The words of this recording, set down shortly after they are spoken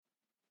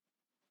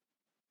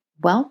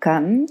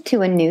Welcome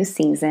to a new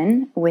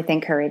season with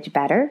Encourage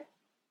Better.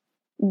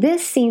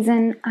 This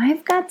season,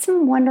 I've got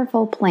some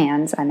wonderful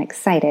plans I'm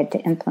excited to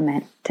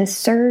implement to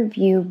serve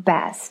you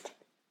best,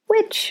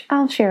 which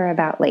I'll share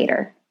about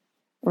later.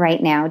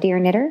 Right now, dear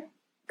knitter,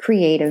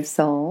 creative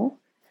soul,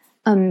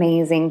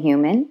 amazing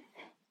human,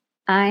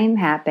 I'm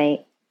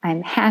happy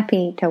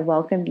to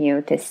welcome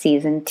you to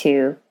Season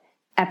 2,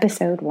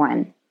 Episode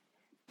 1.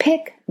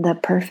 Pick the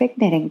perfect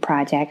knitting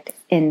project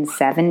in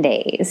 7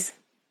 days.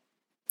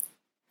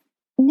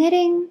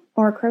 Knitting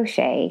or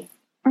crochet,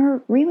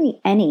 or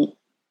really any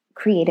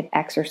creative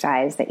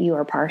exercise that you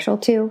are partial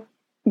to,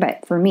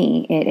 but for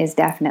me, it is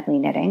definitely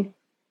knitting.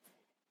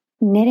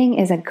 Knitting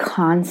is a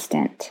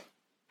constant.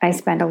 I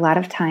spend a lot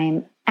of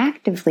time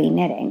actively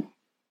knitting.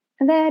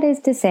 That is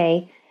to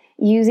say,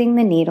 using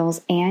the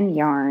needles and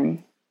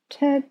yarn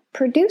to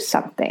produce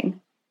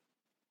something.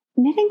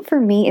 Knitting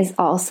for me is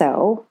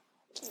also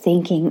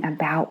thinking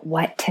about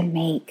what to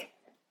make,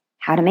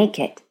 how to make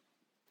it,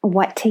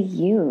 what to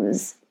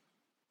use,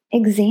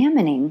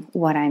 examining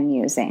what I'm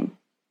using,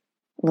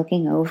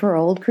 looking over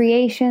old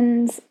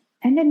creations,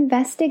 and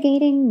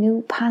investigating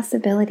new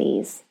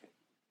possibilities.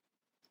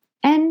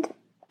 And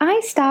I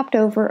stopped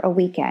over a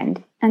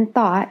weekend and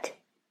thought,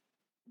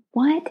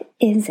 what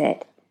is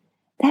it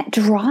that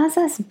draws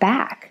us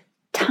back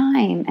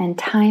time and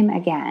time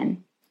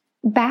again,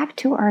 back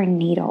to our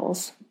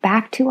needles,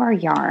 back to our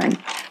yarn,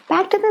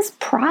 back to this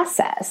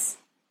process?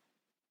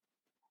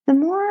 The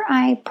more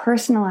I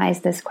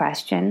personalized this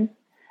question,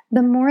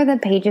 the more the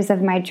pages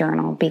of my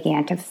journal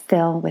began to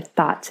fill with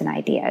thoughts and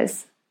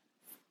ideas.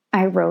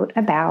 I wrote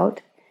about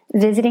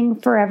visiting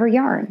Forever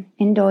Yarn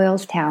in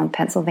Doylestown,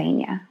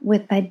 Pennsylvania,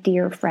 with a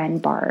dear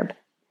friend, Barb,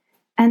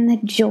 and the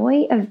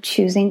joy of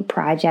choosing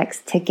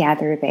projects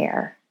together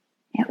there.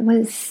 It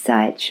was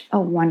such a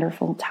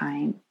wonderful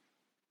time.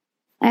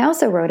 I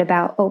also wrote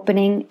about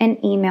opening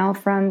an email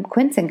from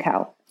Quince &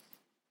 Co.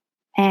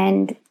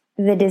 and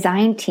the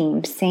design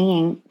team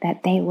saying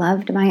that they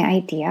loved my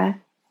idea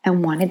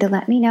and wanted to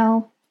let me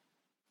know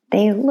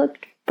they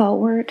looked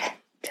forward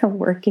to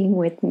working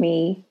with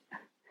me.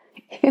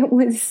 It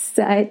was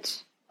such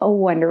a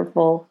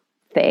wonderful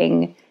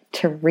thing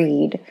to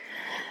read.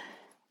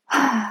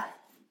 Other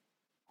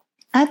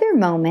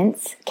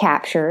moments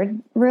captured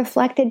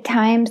reflected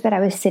times that I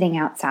was sitting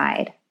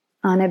outside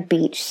on a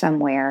beach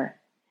somewhere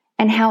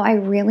and how I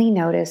really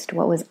noticed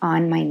what was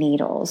on my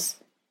needles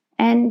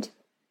and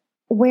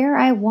where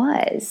I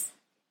was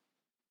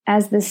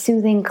as the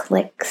soothing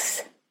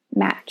clicks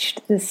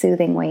matched the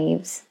soothing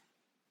waves.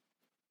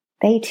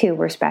 They too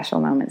were special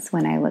moments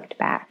when I looked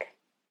back.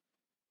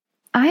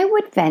 I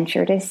would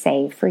venture to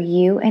say for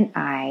you and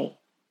I,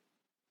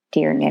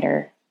 dear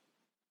knitter,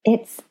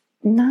 it's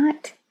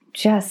not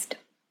just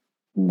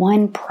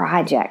one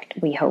project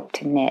we hope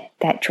to knit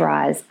that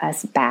draws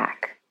us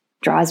back,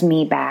 draws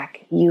me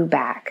back, you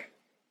back.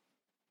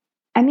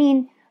 I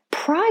mean,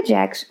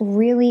 projects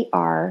really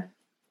are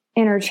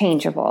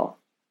interchangeable.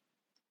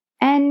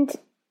 And,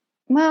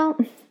 well,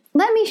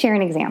 let me share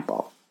an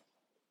example.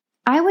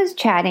 I was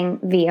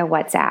chatting via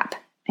WhatsApp.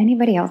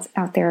 Anybody else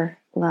out there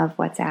love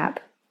WhatsApp?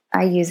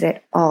 I use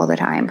it all the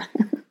time.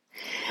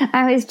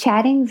 I was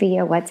chatting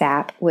via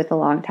WhatsApp with a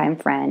longtime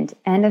friend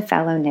and a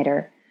fellow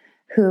knitter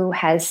who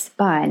has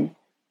spun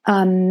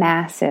a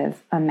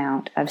massive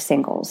amount of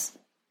singles.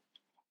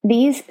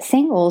 These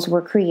singles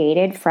were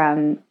created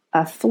from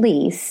a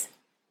fleece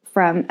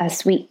from a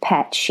sweet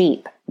pet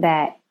sheep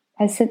that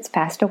has since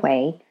passed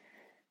away.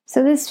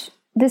 So this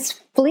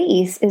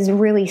fleece is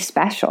really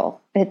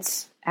special.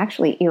 It's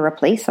actually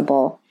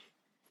irreplaceable.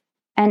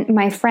 And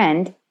my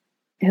friend,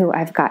 who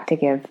I've got to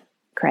give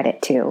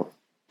credit to,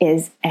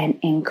 is an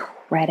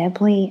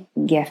incredibly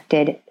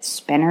gifted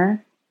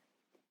spinner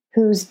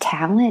whose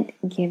talent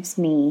gives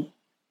me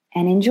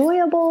an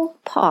enjoyable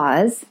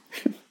pause.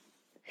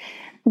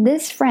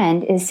 This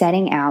friend is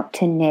setting out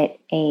to knit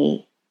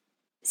a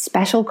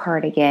special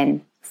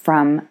cardigan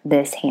from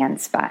this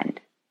hand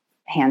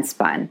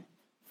spun.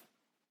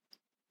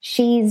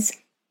 She's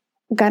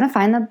gonna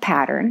find the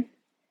pattern,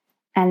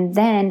 and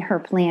then her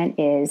plan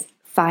is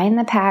find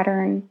the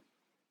pattern,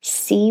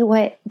 see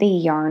what the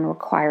yarn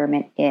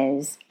requirement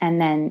is, and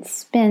then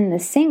spin the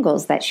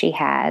singles that she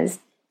has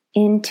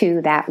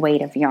into that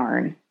weight of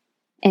yarn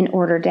in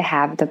order to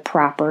have the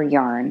proper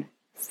yarn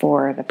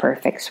for the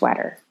perfect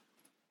sweater.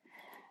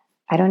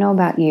 I don't know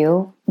about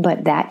you,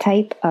 but that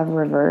type of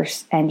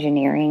reverse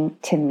engineering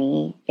to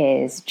me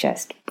is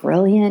just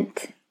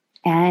brilliant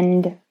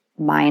and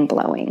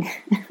mind-blowing.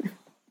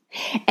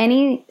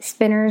 Any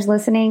spinners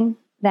listening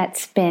that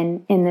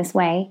spin in this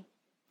way,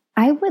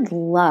 I would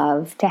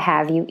love to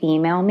have you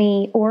email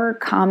me or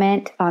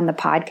comment on the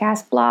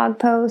podcast blog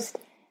post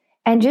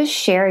and just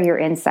share your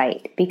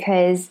insight,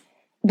 because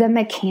the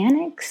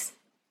mechanics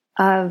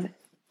of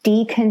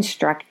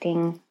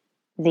deconstructing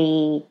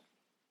the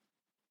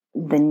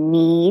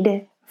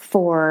need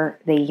for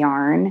the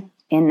yarn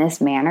in this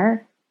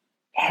manner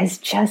is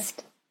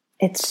just,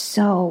 it's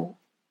so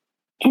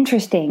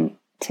interesting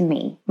to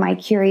me. My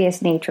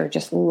curious nature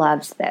just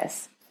loves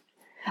this.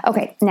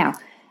 Okay, now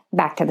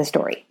back to the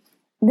story.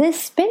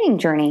 This spinning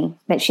journey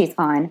that she's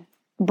on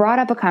brought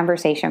up a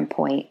conversation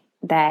point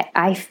that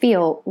I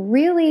feel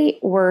really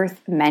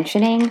worth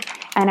mentioning,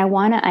 and I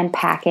want to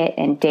unpack it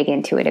and dig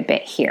into it a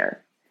bit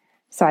here.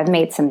 So I've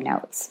made some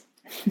notes.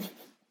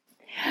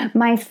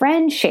 My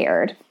friend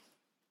shared,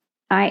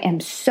 I am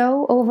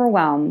so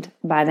overwhelmed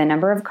by the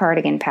number of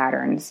cardigan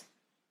patterns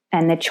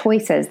and the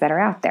choices that are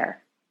out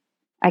there.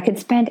 I could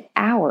spend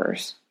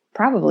hours,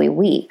 probably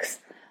weeks,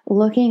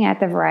 looking at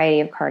the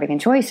variety of cardigan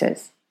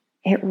choices.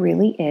 It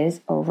really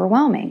is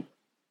overwhelming.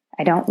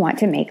 I don't want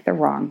to make the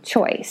wrong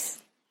choice.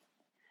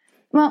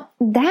 Well,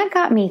 that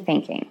got me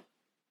thinking.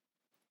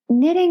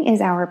 Knitting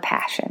is our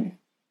passion,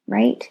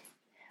 right?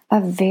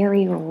 A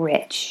very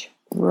rich,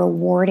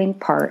 rewarding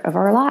part of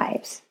our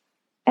lives.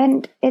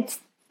 And it's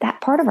that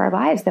part of our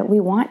lives that we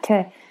want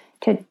to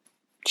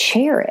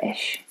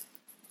cherish,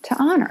 to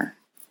honor.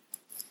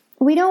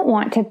 We don't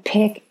want to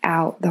pick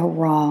out the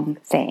wrong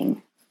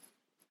thing,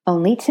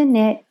 only to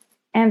knit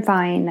and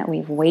find that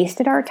we've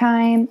wasted our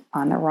time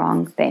on the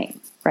wrong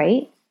thing,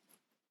 right?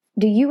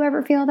 Do you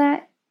ever feel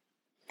that?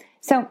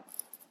 So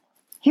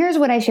here's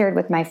what I shared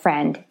with my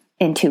friend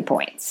in 2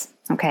 points,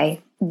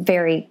 okay?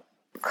 Very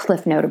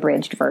Cliff Note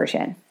abridged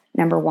version.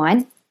 Number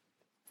 1,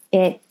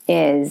 it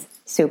is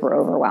super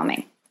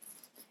overwhelming.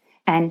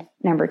 And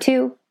number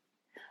 2,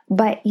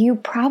 but you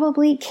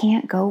probably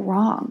can't go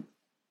wrong.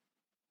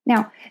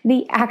 Now,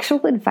 the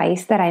actual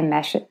advice that I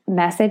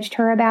messaged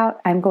her about,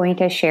 I'm going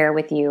to share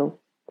with you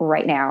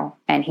right now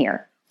and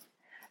here.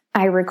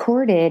 I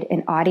recorded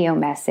an audio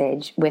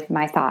message with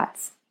my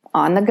thoughts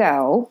on the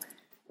go.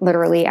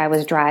 Literally, I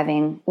was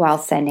driving while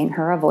sending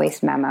her a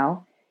voice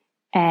memo,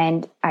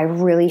 and I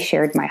really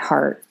shared my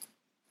heart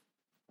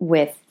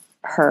with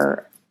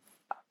her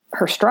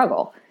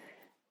struggle.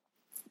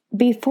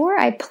 Before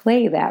I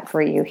play that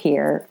for you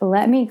here,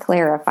 let me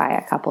clarify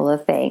a couple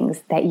of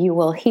things that you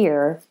will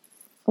hear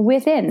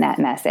within that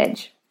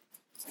message.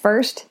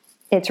 First,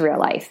 it's real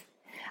life.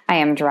 I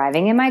am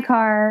driving in my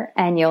car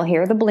and you'll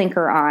hear the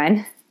blinker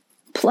on.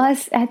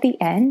 Plus, at the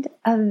end,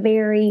 a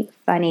very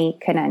funny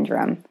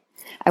conundrum.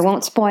 I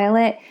won't spoil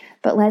it,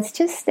 but let's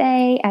just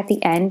say at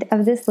the end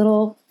of this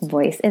little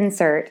voice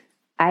insert,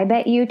 I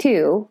bet you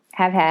too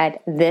have had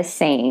this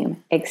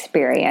same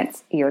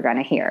experience you're going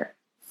to hear.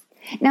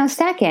 Now,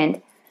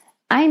 second,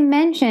 I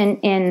mention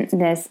in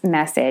this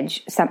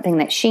message something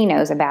that she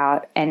knows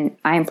about and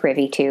I'm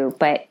privy to,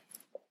 but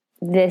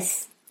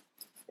this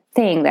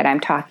thing that I'm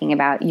talking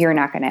about, you're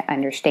not going to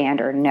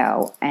understand or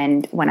know.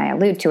 And when I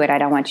allude to it, I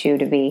don't want you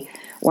to be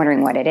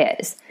wondering what it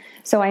is.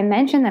 So I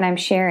mentioned that I'm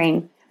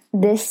sharing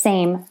this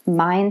same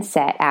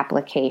mindset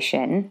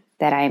application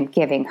that I'm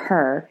giving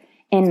her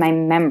in my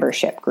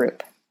membership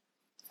group.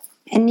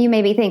 And you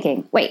may be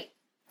thinking, wait,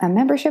 a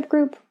membership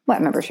group?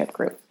 What membership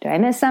group? Did I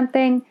miss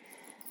something?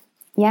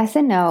 Yes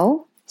and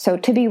no. So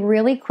to be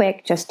really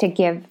quick, just to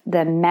give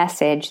the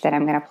message that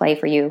I'm going to play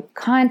for you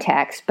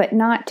context, but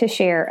not to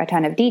share a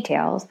ton of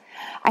details,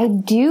 I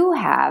do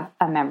have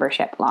a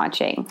membership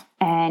launching,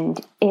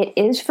 and it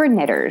is for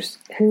knitters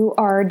who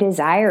are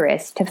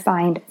desirous to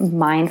find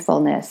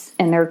mindfulness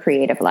in their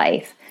creative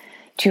life,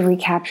 to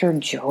recapture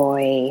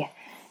joy,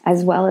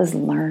 as well as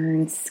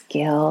learn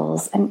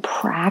skills and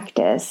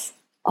practice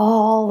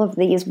all of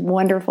these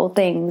wonderful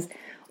things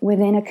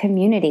within a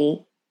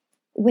community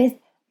with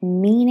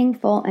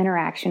meaningful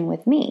interaction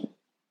with me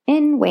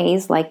in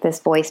ways like this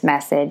voice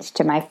message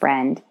to my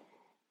friend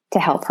to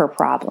help her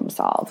problem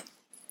solve.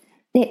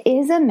 It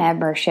is a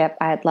membership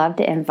I'd love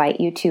to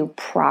invite you to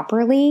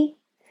properly,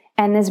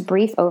 and this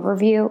brief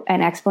overview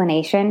and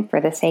explanation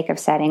for the sake of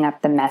setting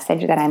up the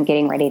message that I'm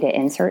getting ready to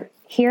insert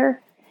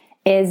here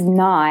is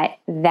not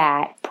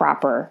that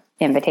proper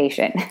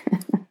invitation.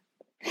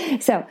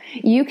 So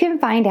you can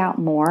find out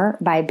more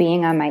by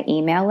being on my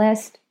email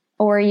list,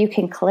 or you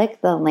can click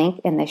the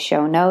link in the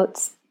show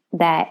notes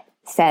that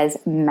says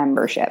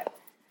membership.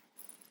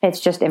 It's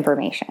just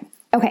information.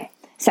 Okay,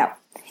 so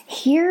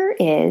here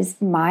is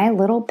my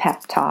little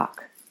pep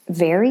talk.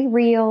 Very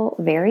real,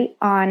 very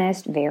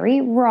honest,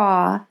 very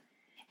raw,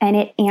 and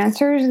it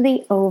answers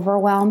the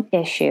overwhelm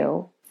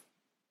issue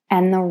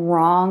and the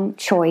wrong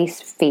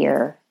choice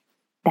fear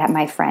that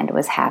my friend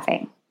was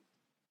having.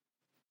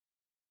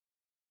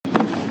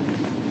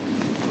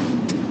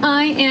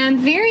 I am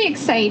very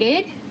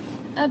excited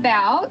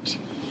about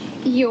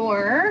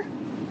your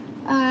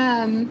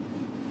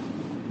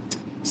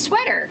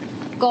sweater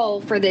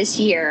goal for this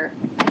year.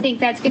 I think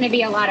that's going to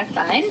be a lot of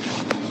fun,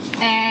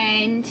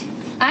 and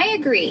I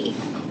agree.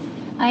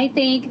 I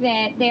think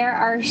that there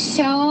are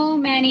so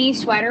many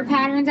sweater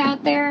patterns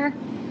out there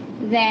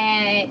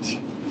that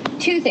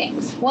two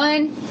things.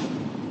 One,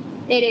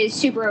 it is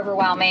super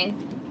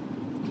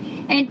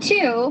overwhelming, and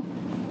two,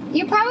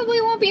 you probably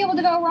won't be able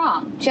to go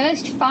wrong.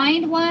 Just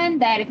find one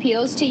that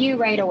appeals to you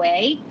right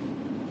away,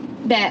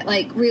 that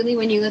like really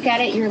when you look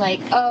at it, you're like,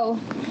 oh,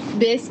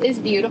 this is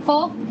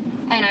beautiful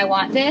and I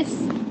want this,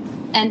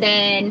 and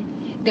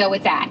then go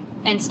with that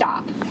and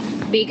stop.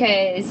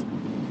 Because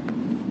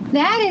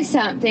that is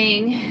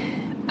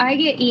something I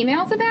get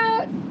emails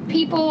about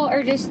people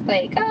are just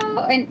like, oh,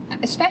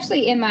 and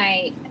especially in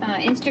my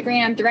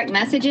Instagram direct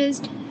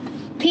messages,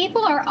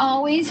 people are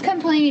always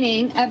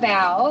complaining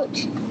about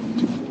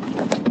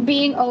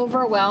being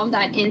overwhelmed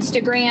on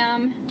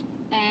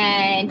Instagram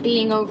and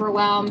being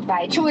overwhelmed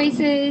by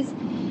choices.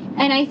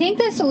 And I think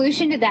the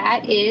solution to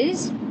that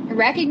is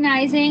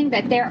recognizing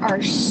that there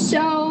are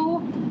so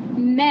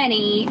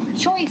many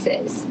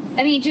choices.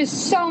 I mean,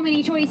 just so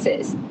many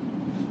choices.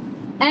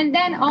 And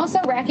then also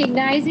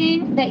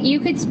recognizing that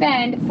you could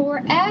spend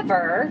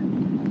forever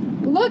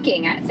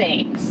looking at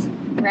things,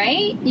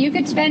 right? You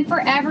could spend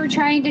forever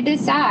trying to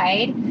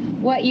decide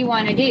what you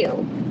want to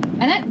do.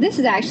 And this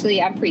is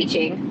actually, I'm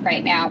preaching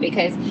right now,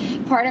 because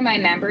part of my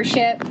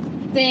membership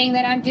thing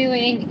that I'm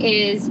doing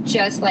is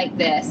just like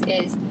this,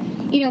 is,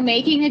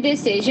 making a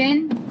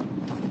decision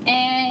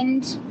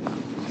and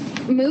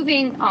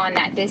moving on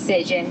that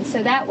decision.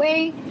 So that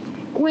way,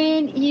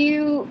 when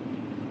you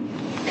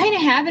kind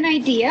of have an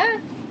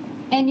idea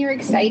and you're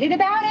excited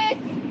about it,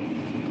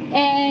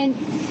 and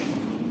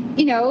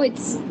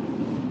it's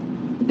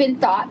been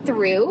thought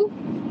through,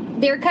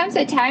 there comes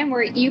a time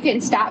where you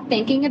can stop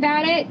thinking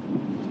about it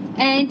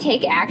and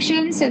take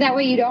action, so that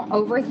way you don't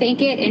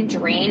overthink it and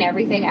drain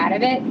everything out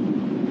of it.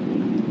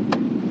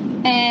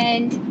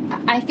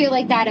 And I feel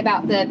like that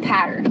about the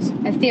patterns.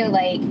 I feel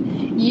like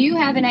you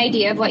have an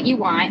idea of what you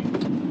want.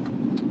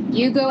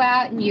 You go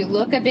out and you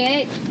look a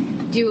bit,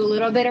 do a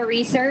little bit of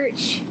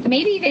research.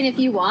 Maybe even if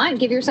you want,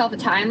 give yourself a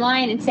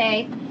timeline and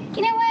say,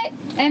 you know what,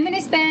 I'm going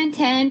to spend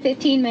 10,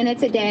 15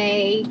 minutes a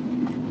day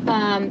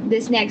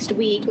this next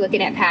week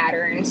looking at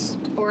patterns,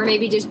 or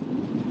maybe just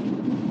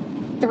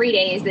 3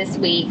 days this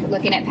week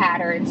looking at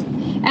patterns,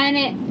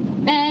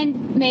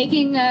 and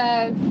making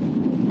a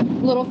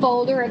little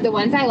folder of the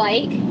ones I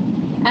like,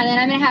 and then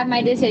I'm going to have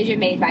my decision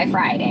made by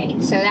Friday,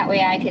 so that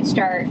way I can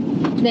start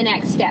the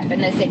next step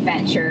in this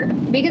adventure.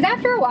 Because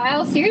after a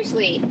while,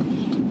 seriously,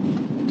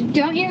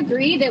 don't you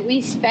agree that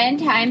we spend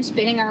time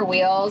spinning our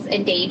wheels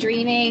and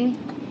daydreaming?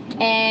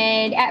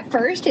 And at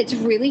first, it's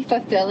really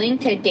fulfilling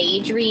to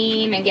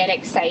daydream and get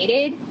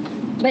excited,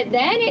 but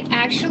then it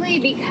actually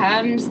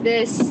becomes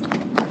this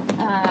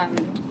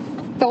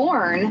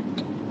thorn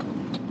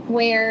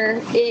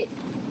where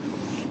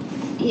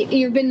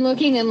you've been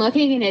looking and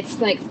looking, and it's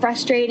like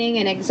frustrating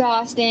and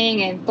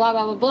exhausting and blah,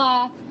 blah, blah,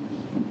 blah.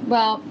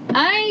 Well,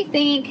 I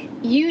think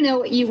you know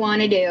what you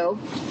want to do,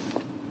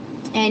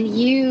 and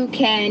you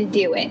can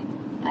do it.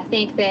 I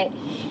think that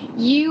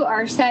you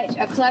are such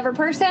a clever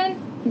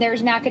person.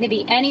 There's not going to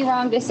be any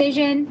wrong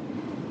decision,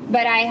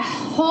 but I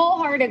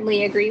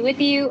wholeheartedly agree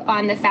with you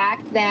on the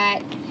fact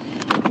that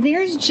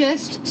there's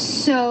just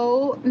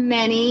so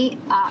many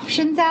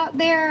options out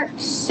there,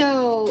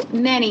 so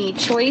many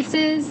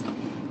choices,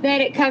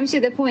 that it comes to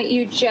the point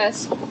you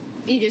just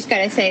got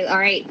to say, all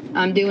right,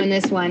 I'm doing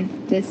this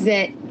one. This is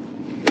it.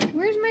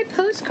 Where's my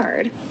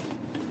postcard?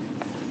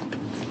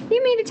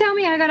 You mean to tell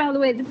me I got all the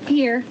way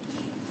here?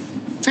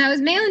 I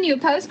was mailing you a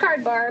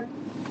postcard, Barb,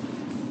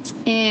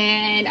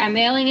 and I'm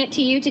mailing it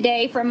to you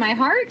today from my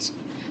heart,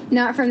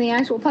 not from the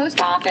actual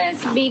post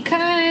office,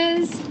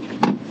 because,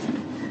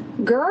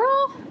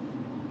 girl,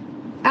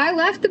 I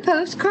left the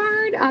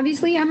postcard,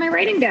 obviously, on my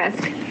writing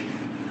desk,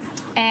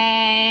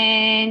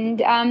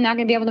 and I'm not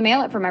going to be able to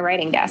mail it from my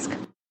writing desk.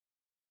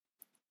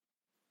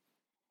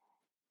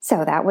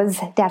 So that was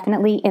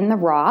definitely in the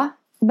raw,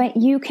 but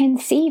you can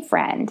see,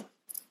 friend,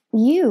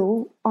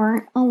 you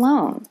aren't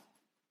alone.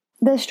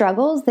 The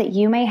struggles that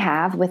you may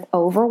have with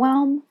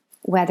overwhelm,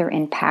 whether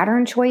in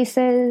pattern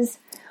choices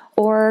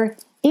or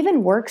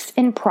even works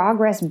in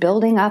progress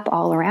building up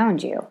all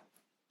around you,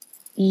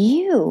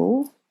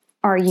 you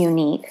are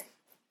unique,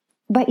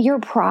 but your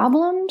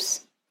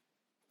problems,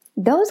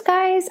 those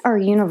guys are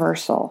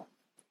universal.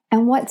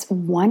 And what's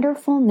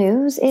wonderful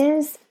news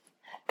is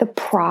the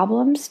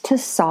problems to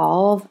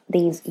solve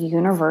these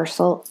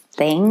universal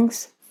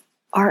things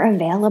are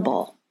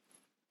available.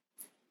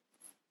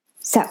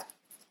 So,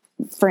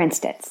 for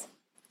instance,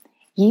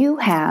 you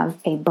have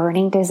a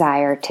burning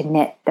desire to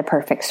knit the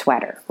perfect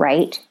sweater,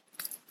 right?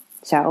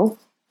 So,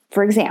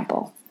 for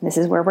example, this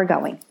is where we're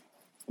going.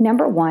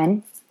 Number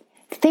one,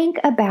 think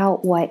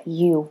about what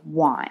you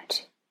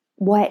want.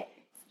 What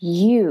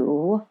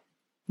you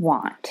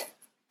want.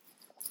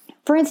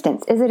 For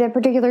instance, is it a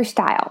particular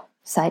style,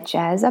 such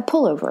as a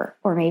pullover,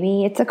 or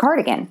maybe it's a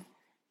cardigan?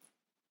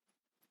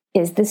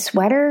 Is the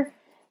sweater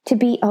to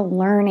be a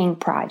learning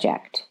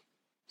project?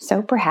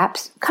 So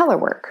perhaps color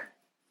work,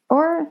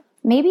 or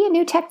maybe a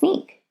new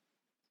technique.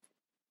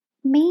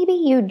 Maybe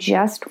you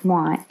just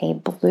want a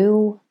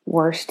blue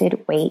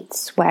worsted weight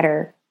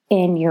sweater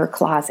in your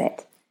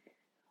closet.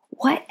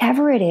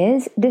 Whatever it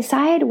is,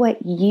 decide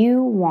what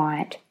you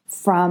want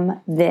from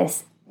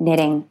this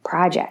knitting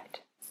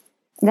project.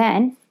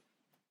 Then,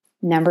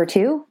 number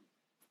two,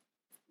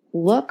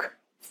 look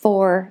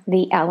for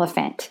the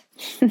elephant.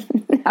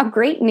 Now,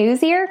 great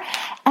news here.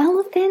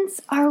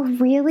 Elephants are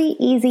really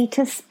easy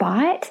to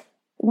spot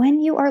when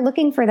you are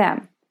looking for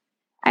them.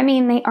 I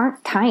mean, they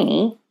aren't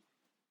tiny.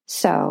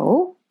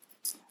 So,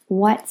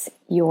 what's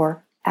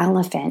your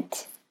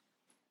elephant?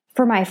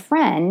 For my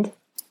friend,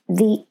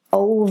 the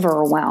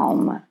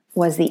overwhelm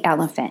was the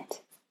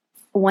elephant.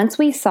 Once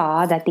we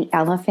saw that the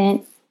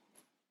elephant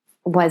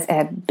was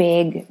a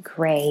big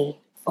gray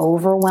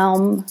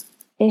overwhelm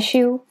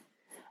issue,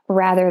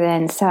 rather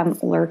than some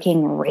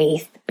lurking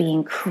wraith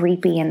being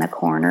creepy in the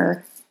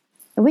corner,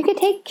 we could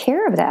take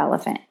care of the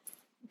elephant.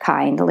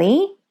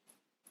 Kindly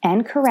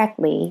and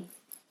correctly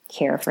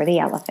care for the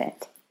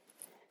elephant.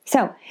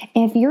 So,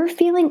 if you're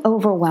feeling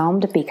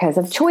overwhelmed because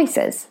of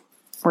choices,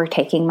 we're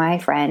taking my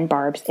friend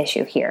Barb's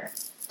issue here.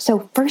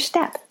 So, first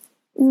step,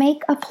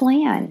 make a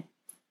plan.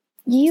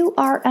 You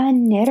are a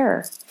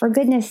knitter, for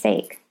goodness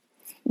sake.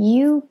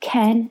 You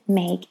can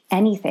make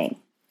anything.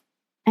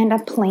 And a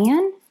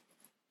plan?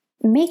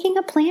 Making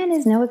a plan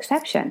is no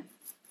exception.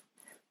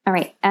 All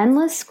right,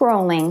 endless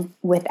scrolling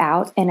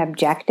without an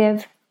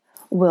objective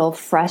will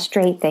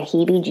frustrate the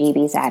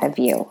heebie-jeebies out of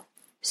you.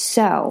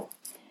 So,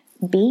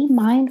 be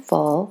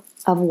mindful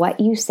of what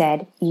you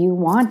said you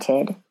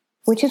wanted,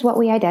 which is what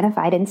we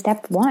identified in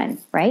step 1,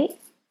 right?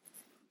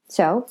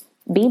 So,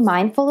 be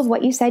mindful of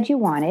what you said you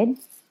wanted.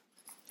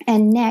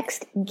 And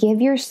next,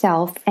 give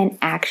yourself an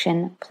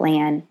action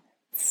plan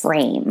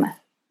frame.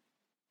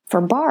 For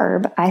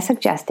Barb, I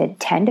suggested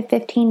 10 to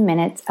 15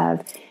 minutes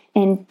of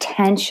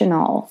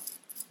intentional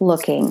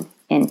looking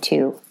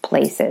into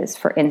places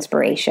for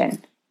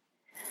inspiration.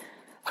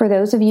 For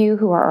those of you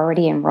who are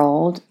already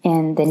enrolled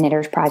in the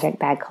Knitters Project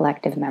Bag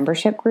Collective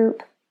membership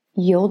group,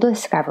 you'll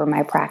discover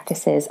my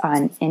practices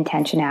on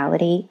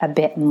intentionality a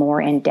bit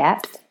more in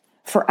depth.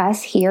 For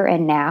us here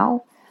and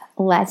now,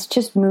 let's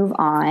just move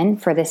on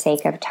for the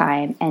sake of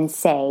time and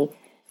say,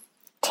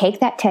 take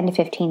that 10 to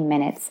 15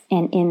 minutes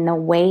and in the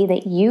way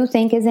that you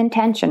think is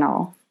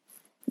intentional,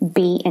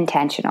 be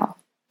intentional.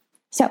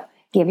 So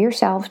give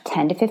yourself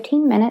 10 to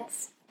 15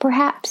 minutes,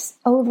 perhaps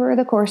over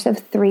the course of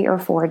 3 or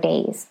 4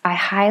 days. I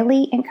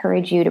highly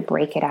encourage you to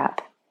break it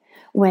up.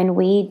 When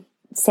we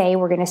say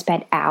we're going to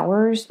spend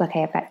hours,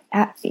 okay,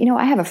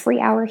 I have a free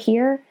hour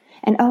here,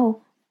 and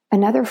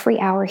another free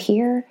hour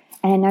here,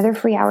 and another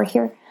free hour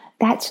here.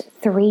 That's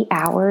 3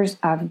 hours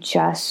of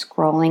just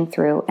scrolling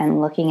through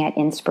and looking at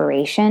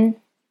inspiration,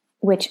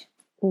 which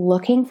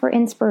looking for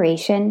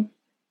inspiration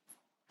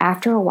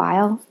after a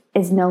while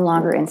is no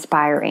longer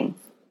inspiring.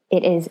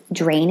 It is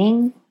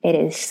draining. It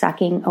is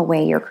sucking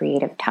away your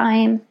creative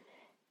time,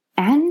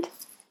 and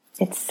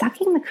it's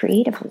sucking the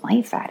creative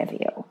life out of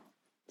you.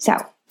 So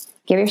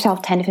give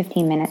yourself 10 to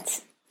 15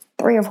 minutes,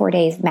 3 or 4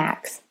 days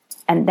max,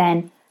 and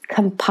then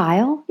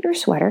compile your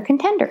sweater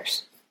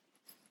contenders.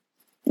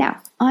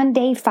 Now, on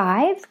day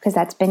 5, because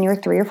that's been your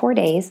 3 or 4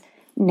 days,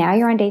 now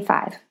you're on day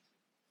 5.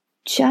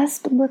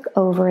 Just look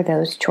over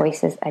those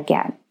choices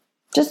again.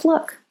 Just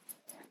look.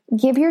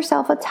 Give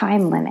yourself a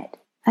time limit.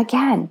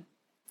 Again,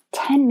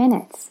 10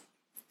 minutes,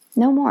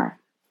 no more.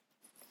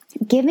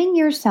 Giving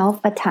yourself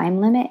a time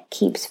limit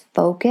keeps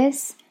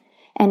focus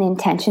and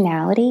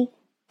intentionality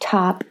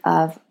top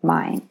of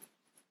mind.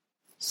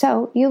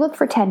 So you look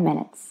for 10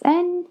 minutes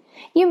and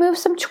you move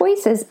some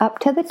choices up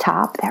to the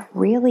top that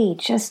really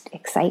just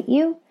excite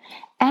you,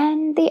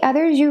 and the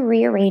others you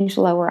rearrange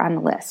lower on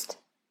the list.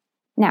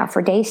 Now,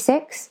 for day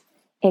 6,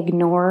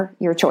 ignore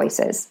your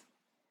choices.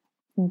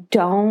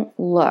 Don't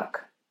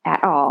look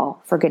at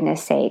all, for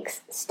goodness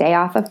sakes. Stay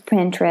off of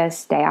Pinterest,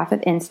 stay off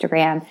of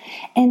Instagram.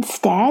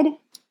 Instead,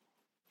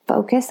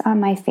 focus on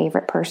my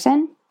favorite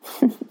person.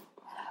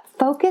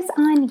 Focus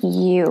on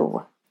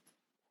you.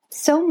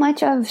 So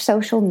much of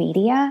social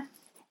media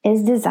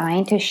is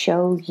designed to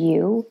show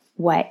you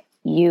what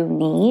you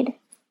need.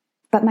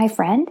 But my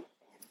friend,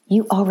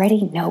 you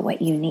already know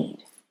what you need.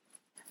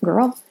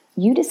 Girl,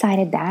 you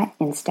decided that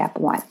in step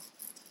 1.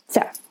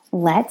 So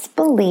let's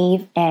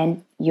believe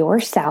in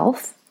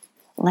yourself.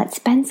 Let's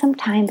spend some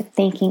time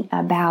thinking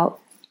about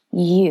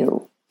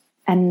you,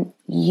 and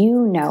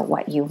you know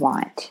what you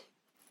want,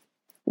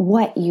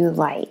 what you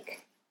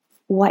like,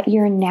 what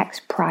your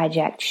next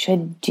project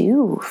should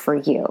do for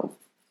you.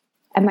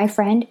 And my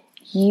friend,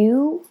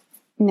 you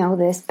know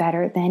this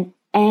better than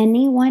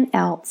anyone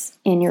else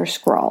in your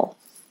scroll.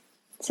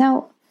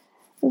 So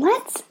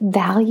let's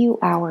value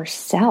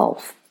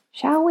ourselves,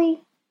 shall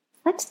we?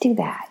 Let's do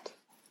that.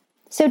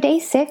 So day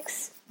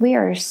 6, we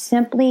are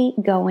simply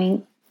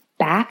going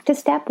back to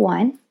step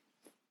 1,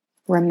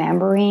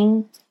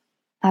 remembering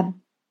an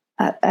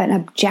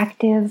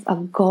objective, a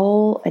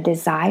goal, a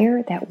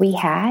desire that we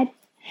had.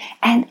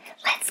 And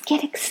let's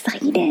get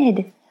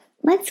excited.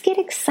 Let's get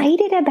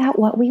excited about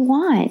what we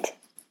want.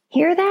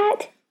 Hear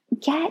that?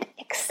 Get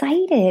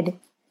excited.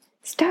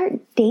 Start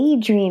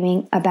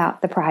daydreaming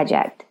about the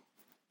project.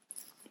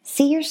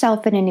 See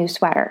yourself in a new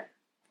sweater.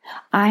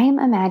 I'm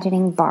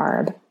imagining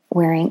Barb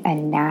wearing a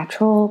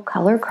natural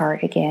color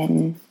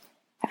cardigan.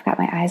 I've got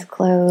my eyes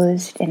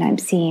closed and I'm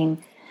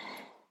seeing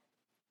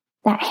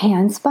that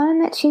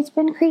handspun that she's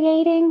been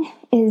creating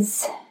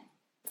is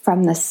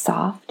from the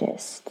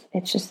softest.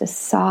 It's just a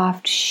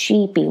soft,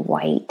 sheepy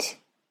white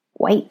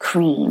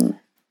cream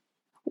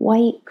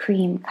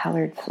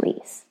colored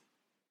fleece.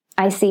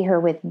 I see her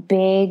with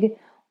big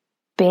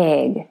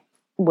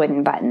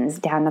wooden buttons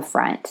down the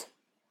front,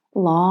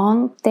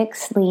 long, thick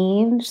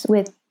sleeves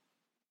with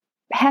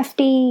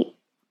hefty,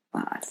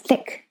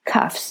 thick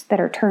cuffs that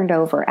are turned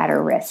over at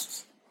her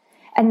wrists.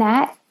 And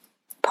that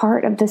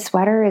part of the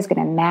sweater is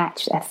going to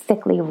match a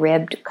thickly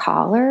ribbed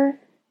collar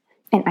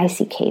and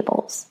icy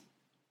cables.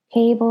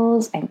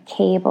 Cables and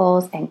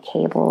cables and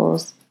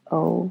cables.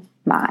 Oh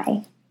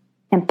my.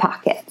 And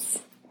pockets.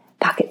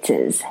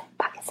 Pocketses.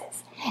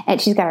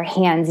 And she's got her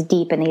hands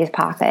deep in these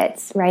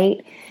pockets,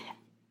 right?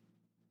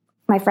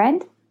 My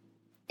friend,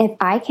 if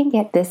I can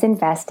get this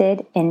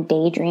invested in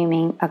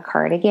daydreaming a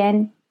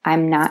cardigan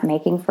I'm not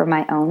making for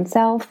my own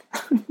self,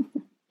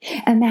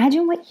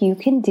 imagine what you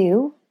can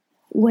do,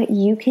 what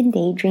you can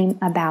daydream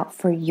about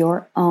for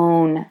your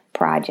own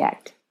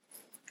project.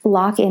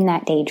 Lock in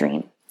that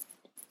daydream.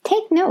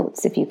 Take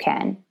notes if you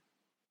can.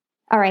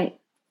 All right,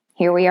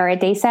 here we are at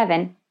day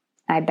 7.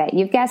 I bet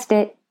you've guessed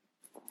it.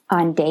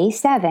 On day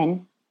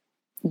 7,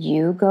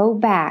 you go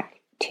back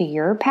to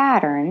your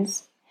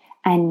patterns,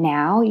 and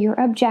now your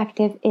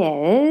objective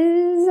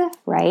is,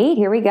 right,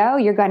 here we go,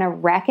 you're going to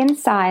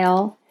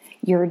reconcile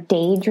your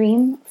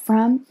daydream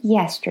from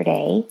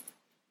yesterday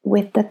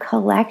with the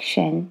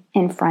collection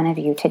in front of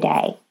you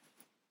today.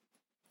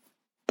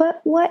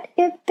 But what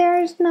if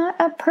there's not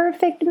a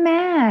perfect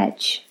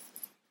match?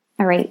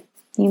 All right,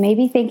 you may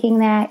be thinking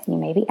that, you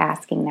may be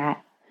asking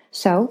that.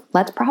 So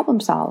let's problem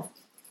solve.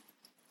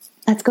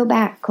 Let's go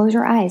back, close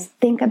your eyes,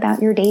 think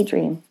about your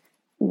daydream.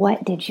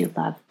 What did you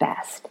love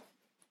best?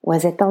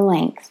 Was it the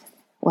length?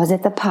 Was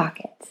it the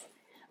pockets?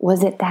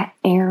 Was it that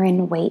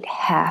Aran weight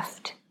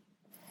heft?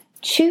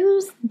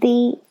 Choose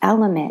the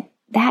element,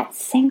 that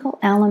single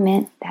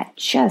element that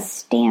just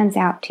stands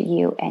out to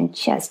you and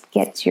just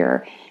gets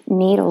your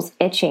needles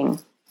itching.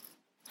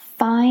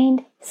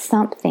 Find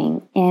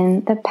something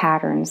in the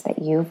patterns that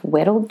you've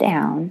whittled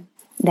down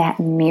that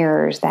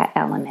mirrors that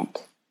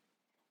element.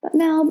 But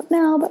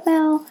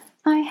Mel,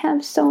 I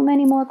have so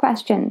many more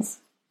questions.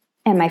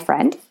 And my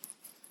friend,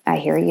 I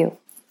hear you.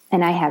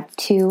 And I have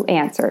 2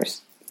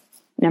 answers.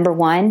 Number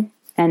 1,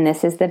 and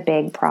this is the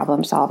big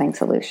problem-solving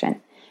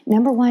solution.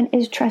 Number 1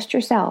 is trust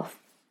yourself.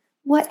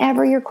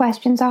 Whatever your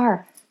questions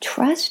are,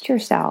 trust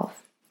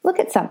yourself. Look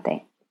at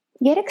something.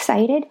 Get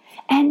excited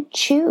and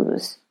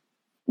choose.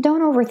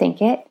 Don't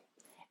overthink it.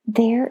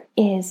 There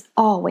is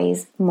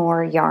always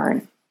more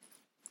yarn.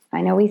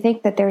 I know we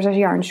think that there's a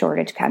yarn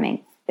shortage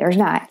coming. There's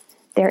not.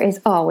 There is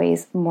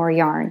always more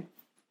yarn.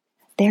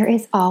 There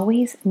is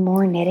always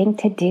more knitting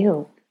to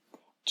do.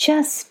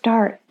 Just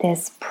start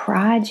this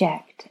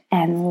project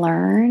and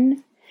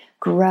learn,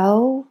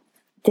 grow,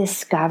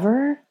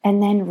 discover,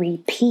 and then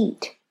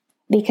repeat.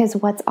 Because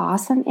what's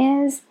awesome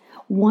is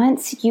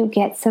once you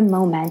get some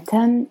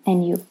momentum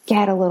and you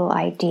get a little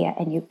idea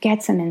and you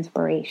get some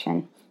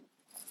inspiration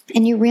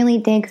and you really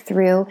dig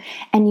through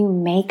and you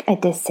make a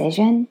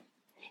decision,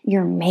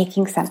 you're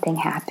making something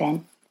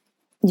happen.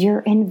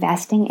 You're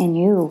investing in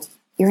you.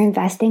 You're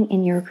investing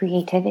in your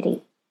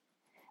creativity.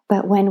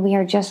 But when we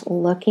are just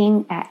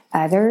looking at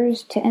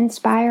others to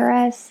inspire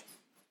us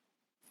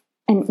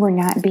and we're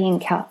not being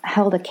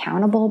held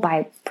accountable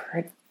by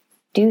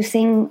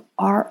producing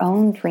our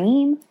own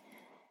dream,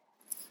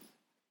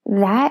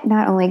 that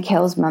not only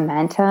kills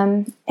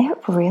momentum, it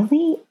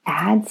really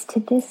adds to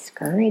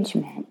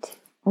discouragement.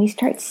 We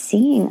start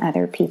seeing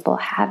other people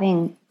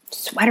having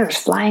sweaters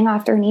flying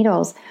off their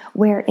needles,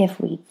 where if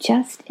we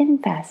just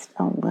invest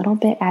a little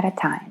bit at a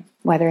time,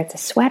 whether it's a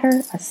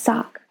sweater, a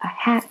sock, a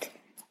hat,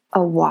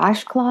 a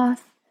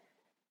washcloth,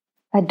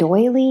 a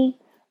doily,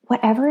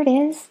 whatever it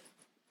is,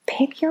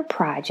 pick your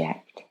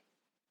project.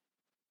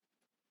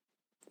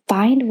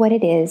 Find what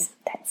it is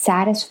that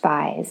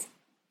satisfies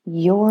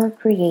your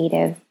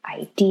creative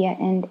idea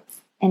and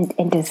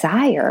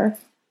desire.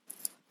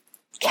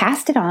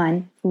 Cast it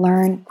on,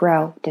 learn,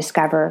 grow,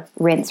 discover,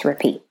 rinse,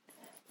 repeat.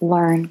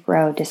 Learn,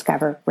 grow,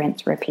 discover,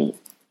 rinse, repeat.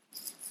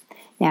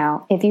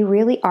 Now, if you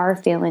really are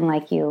feeling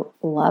like you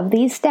love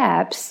these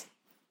steps,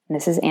 and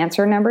this is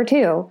answer number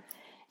 2,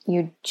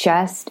 you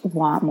just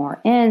want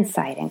more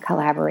insight and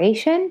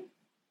collaboration,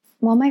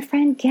 well, my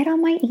friend, get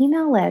on my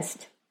email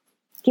list.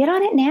 Get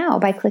on it now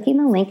by clicking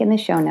the link in the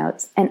show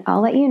notes, and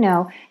I'll let you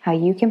know how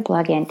you can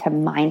plug into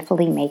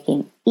mindfully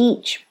making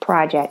each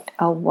project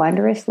a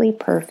wondrously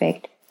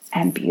perfect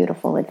and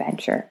beautiful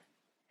adventure.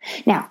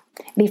 Now,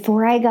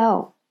 before I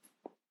go,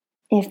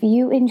 if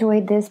you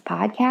enjoyed this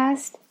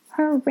podcast,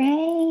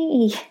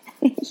 hooray!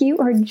 You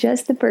are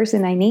just the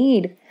person I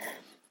need.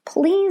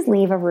 Please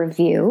leave a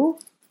review.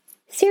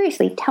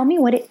 Seriously, tell me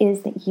what it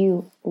is that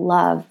you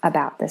love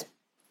about this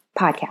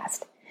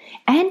podcast.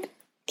 And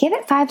give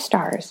it 5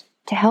 stars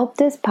to help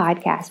this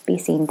podcast be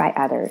seen by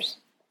others.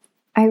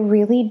 I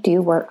really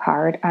do work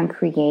hard on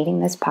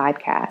creating this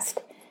podcast,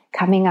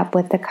 coming up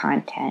with the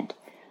content,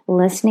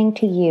 listening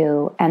to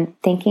you, and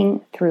thinking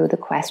through the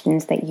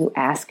questions that you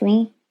ask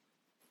me.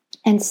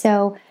 And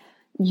so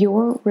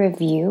your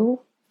review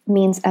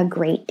means a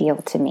great deal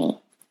to me.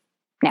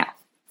 Now,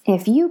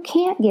 if you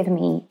can't give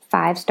me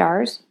 5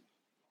 stars,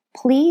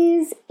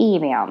 please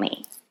email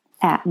me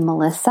at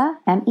Melissa,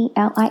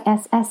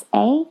 Melissa,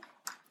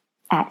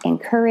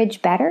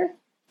 @encouragebetter,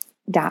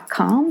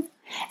 encouragebetter.com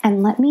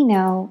and let me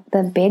know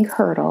the big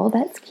hurdle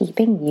that's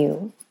keeping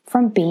you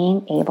from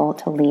being able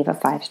to leave a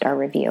 5-star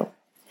review.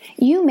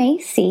 You may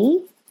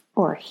see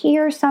or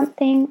hear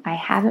something I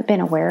haven't been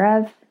aware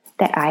of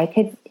that I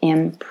could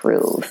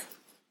improve,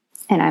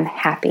 and I'm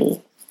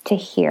happy to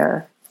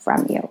hear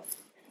from you.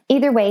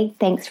 Either way,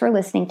 thanks for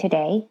listening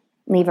today.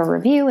 Leave a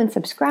review and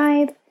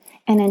subscribe,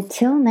 and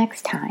until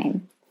next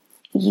time,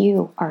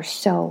 you are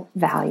so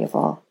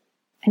valuable,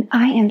 and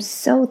I am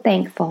so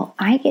thankful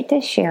I get to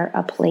share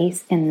a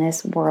place in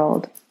this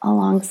world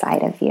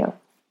alongside of you.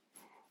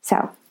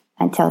 So,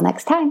 until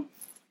next time,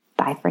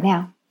 bye for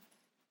now.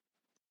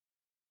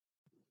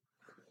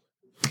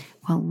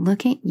 Well,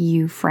 look at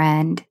you,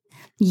 friend.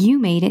 You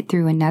made it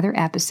through another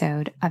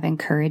episode of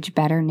Encourage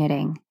Better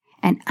Knitting,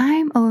 and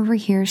I'm over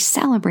here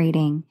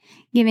celebrating,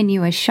 giving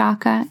you a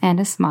shaka and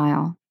a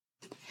smile.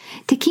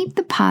 To keep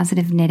the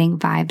positive knitting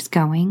vibes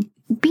going,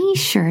 be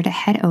sure to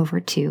head over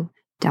to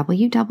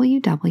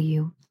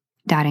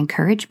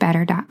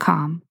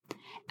www.encouragebetter.com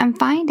and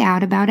find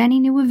out about any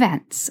new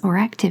events or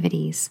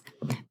activities,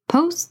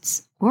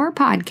 posts, or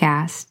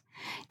podcasts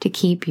to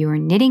keep your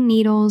knitting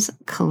needles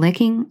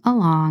clicking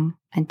along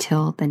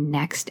until the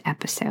next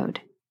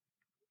episode.